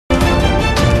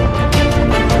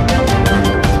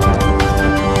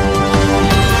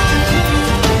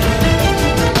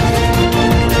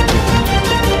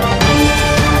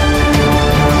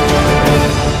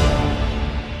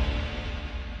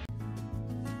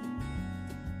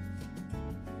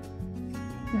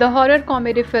The horror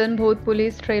comedy film Bhoot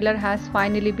Police trailer has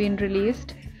finally been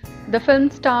released. The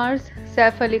film stars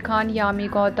Saif Ali Khan, Yami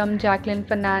Gautam, Jacqueline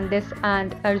Fernandez,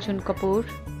 and Arjun Kapoor.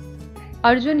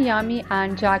 Arjun, Yami,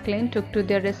 and Jacqueline took to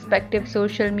their respective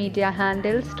social media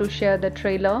handles to share the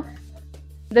trailer.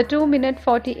 The 2-minute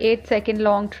 48-second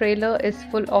long trailer is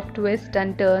full of twists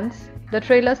and turns. The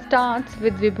trailer starts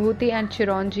with Vibhuti and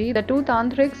Chiranjeevi, the two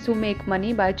tantrics who make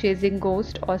money by chasing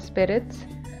ghosts or spirits.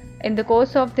 In the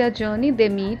course of their journey, they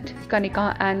meet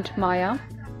Kanika and Maya.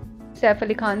 Saif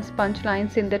Ali Khan's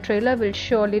punchlines in the trailer will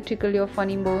surely tickle your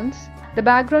funny bones. The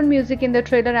background music in the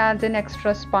trailer adds an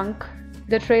extra spunk.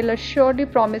 The trailer surely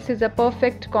promises a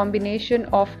perfect combination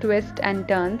of twists and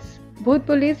turns. Bhoot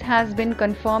Police has been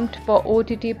confirmed for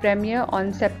OTT premiere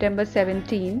on September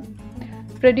 17.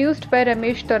 Produced by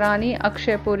Ramesh Taurani,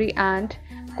 Akshay Puri, and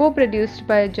co-produced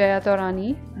by Jaya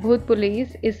Taurani, Bhoot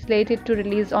Police is slated to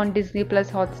release on Disney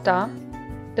Plus Hotstar.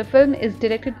 The film is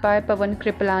directed by Pawan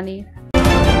Kripalani.